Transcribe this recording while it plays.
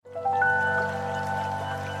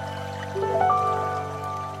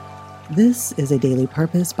This is a Daily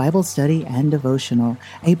Purpose Bible study and devotional,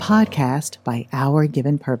 a podcast by Our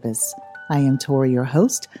Given Purpose. I am Tori, your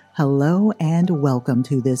host. Hello and welcome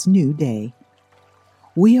to this new day.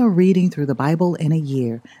 We are reading through the Bible in a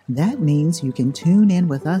year. That means you can tune in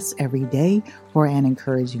with us every day for an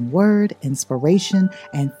encouraging word, inspiration,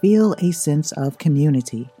 and feel a sense of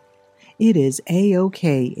community. It is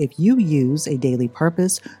A-OK if you use a daily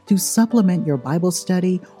purpose to supplement your Bible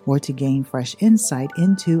study or to gain fresh insight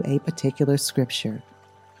into a particular scripture.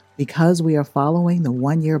 Because we are following the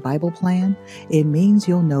one-year Bible plan, it means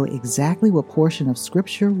you'll know exactly what portion of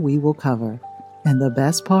scripture we will cover. And the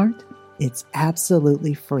best part? It's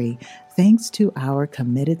absolutely free, thanks to our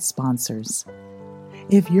committed sponsors.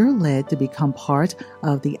 If you're led to become part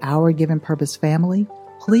of the Our Given Purpose family,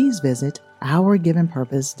 please visit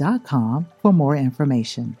OurGivenPurpose.com for more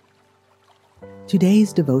information.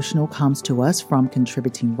 Today's devotional comes to us from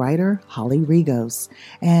contributing writer Holly Rigos,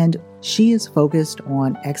 and she is focused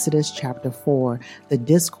on Exodus chapter 4, the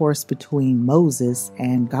discourse between Moses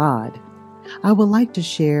and God. I would like to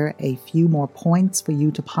share a few more points for you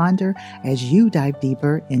to ponder as you dive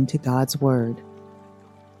deeper into God's Word.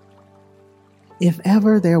 If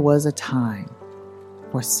ever there was a time,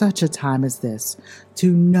 for such a time as this,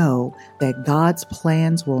 to know that God's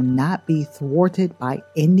plans will not be thwarted by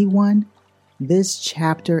anyone, this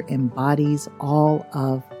chapter embodies all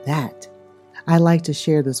of that. I like to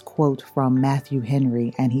share this quote from Matthew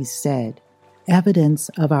Henry, and he said, "Evidence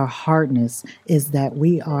of our hardness is that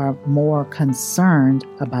we are more concerned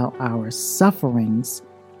about our sufferings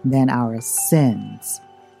than our sins."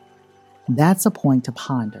 That's a point to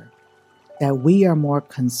ponder. That we are more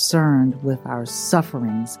concerned with our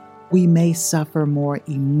sufferings. We may suffer more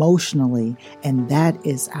emotionally, and that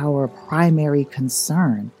is our primary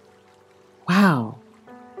concern. Wow,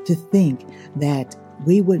 to think that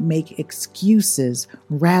we would make excuses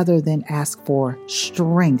rather than ask for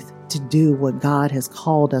strength to do what God has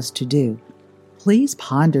called us to do. Please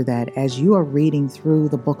ponder that as you are reading through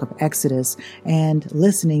the book of Exodus and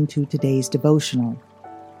listening to today's devotional.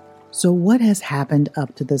 So what has happened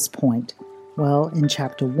up to this point? Well, in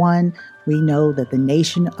chapter 1, we know that the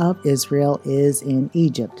nation of Israel is in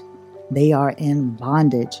Egypt. They are in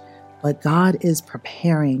bondage, but God is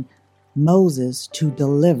preparing Moses to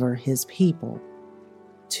deliver his people.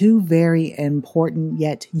 Two very important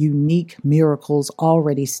yet unique miracles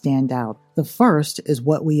already stand out. The first is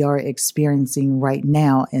what we are experiencing right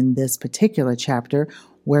now in this particular chapter,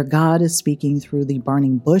 where God is speaking through the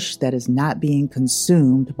burning bush that is not being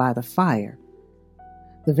consumed by the fire.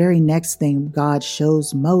 The very next thing God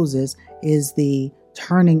shows Moses is the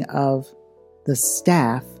turning of the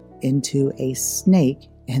staff into a snake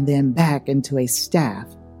and then back into a staff.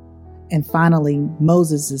 And finally,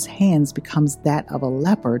 Moses' hands becomes that of a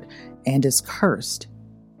leopard and is cursed.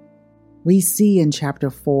 We see in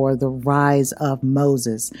chapter 4 the rise of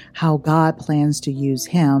Moses, how God plans to use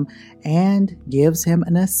him and gives him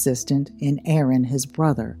an assistant in Aaron, his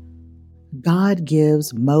brother. God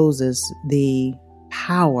gives Moses the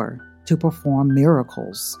power to perform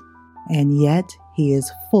miracles, and yet he is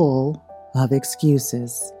full of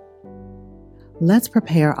excuses. Let's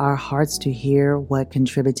prepare our hearts to hear what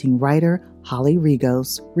contributing writer Holly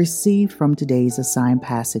Rigos received from today's assigned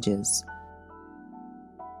passages.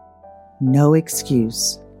 No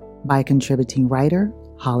Excuse by contributing writer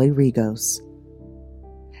Holly Rigos.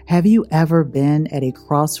 Have you ever been at a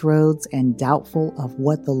crossroads and doubtful of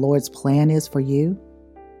what the Lord's plan is for you?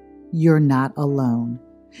 You're not alone.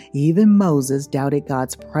 Even Moses doubted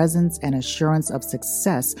God's presence and assurance of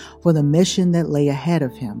success for the mission that lay ahead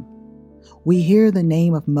of him. We hear the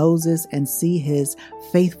name of Moses and see his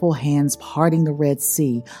faithful hands parting the Red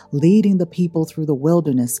Sea, leading the people through the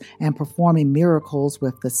wilderness and performing miracles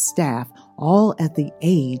with the staff, all at the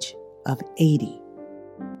age of 80.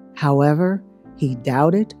 However, he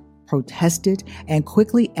doubted, protested, and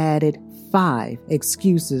quickly added 5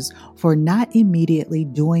 excuses for not immediately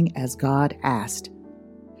doing as God asked.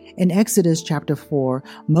 In Exodus chapter 4,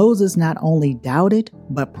 Moses not only doubted,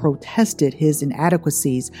 but protested his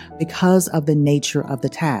inadequacies because of the nature of the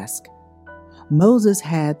task. Moses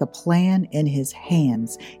had the plan in his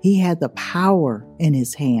hands. He had the power in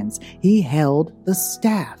his hands. He held the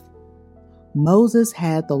staff. Moses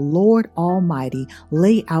had the Lord Almighty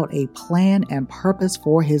lay out a plan and purpose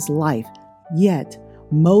for his life. Yet,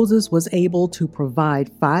 Moses was able to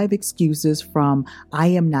provide 5 excuses from "I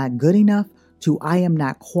am not good enough" to "I am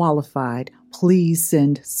not qualified, please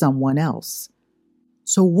send someone else."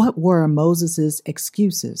 So what were Moses'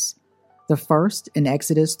 excuses? The first in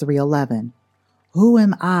Exodus 3:11. Who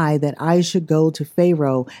am I that I should go to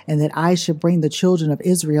Pharaoh and that I should bring the children of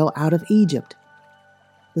Israel out of Egypt?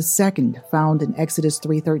 The second found in Exodus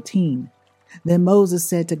 3:13. Then Moses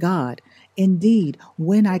said to God, "Indeed,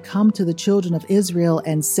 when I come to the children of Israel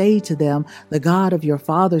and say to them, 'The God of your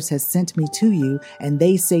fathers has sent me to you,' and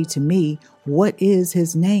they say to me, 'What is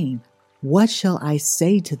his name?' what shall I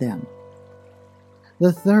say to them?"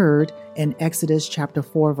 The third in Exodus chapter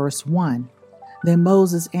 4, verse 1. Then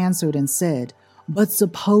Moses answered and said, "But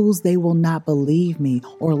suppose they will not believe me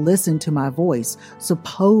or listen to my voice.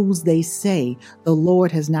 Suppose they say, 'The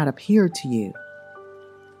Lord has not appeared to you.'"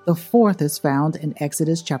 The fourth is found in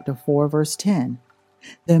Exodus chapter 4, verse 10.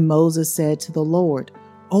 Then Moses said to the Lord,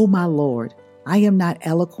 "O my Lord, I am not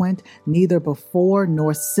eloquent, neither before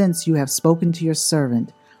nor since you have spoken to your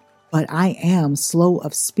servant, but I am slow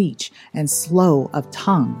of speech and slow of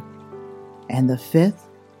tongue." And the fifth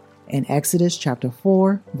in Exodus chapter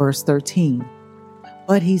 4, verse 13.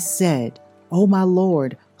 But he said, "O my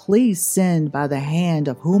Lord, please send by the hand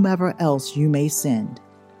of whomever else you may send."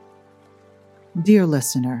 Dear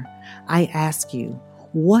listener, I ask you,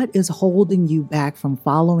 what is holding you back from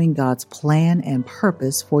following God's plan and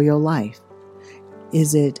purpose for your life?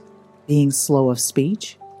 Is it being slow of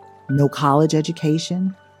speech? No college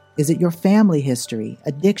education? Is it your family history,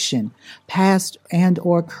 addiction, past and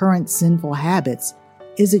or current sinful habits?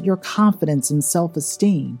 Is it your confidence and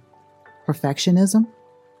self-esteem? Perfectionism?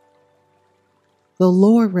 The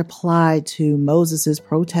Lord replied to Moses'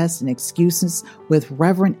 protests and excuses with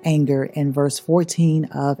reverent anger in verse 14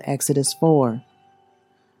 of Exodus 4.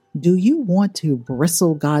 Do you want to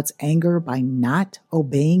bristle God's anger by not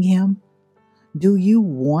obeying him? Do you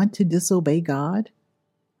want to disobey God?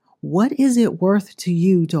 What is it worth to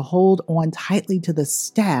you to hold on tightly to the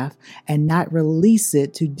staff and not release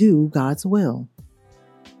it to do God's will?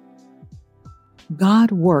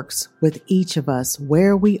 God works with each of us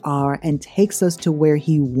where we are and takes us to where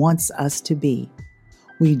he wants us to be.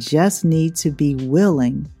 We just need to be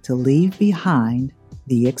willing to leave behind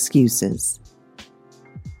the excuses.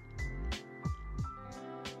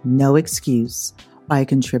 No Excuse by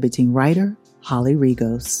contributing writer Holly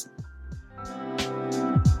Rigos.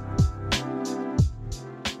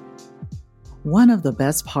 One of the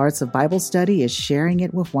best parts of Bible study is sharing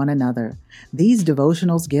it with one another. These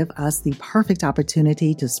devotionals give us the perfect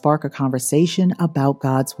opportunity to spark a conversation about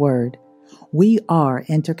God's Word. We are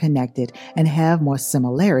interconnected and have more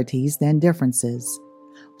similarities than differences.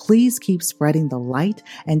 Please keep spreading the light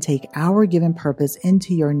and take Our Given Purpose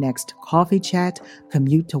into your next coffee chat,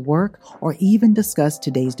 commute to work, or even discuss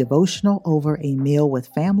today's devotional over a meal with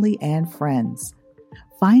family and friends.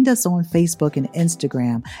 Find us on Facebook and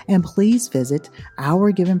Instagram, and please visit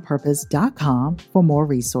OurGivenPurpose.com for more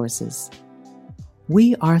resources.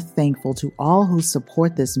 We are thankful to all who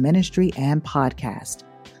support this ministry and podcast.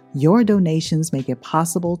 Your donations make it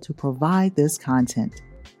possible to provide this content.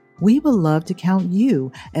 We would love to count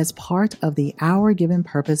you as part of the Our Given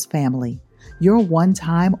Purpose family. Your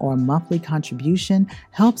one-time or monthly contribution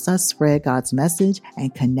helps us spread God's message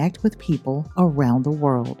and connect with people around the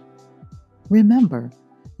world. Remember,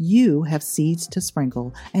 you have seeds to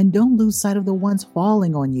sprinkle, and don't lose sight of the ones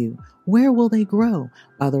falling on you. Where will they grow?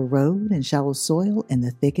 By the road, in shallow soil, in the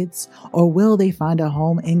thickets? Or will they find a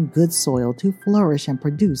home in good soil to flourish and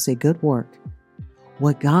produce a good work?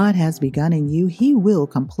 What God has begun in you, he will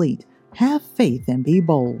complete. Have faith and be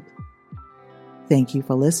bold. Thank you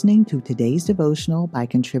for listening to today's devotional by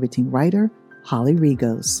contributing writer Holly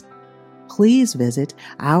Rigos. Please visit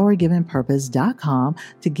OurGivenPurpose.com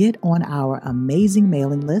to get on our amazing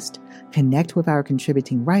mailing list, connect with our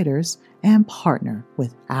contributing writers, and partner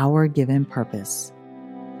with Our Given Purpose.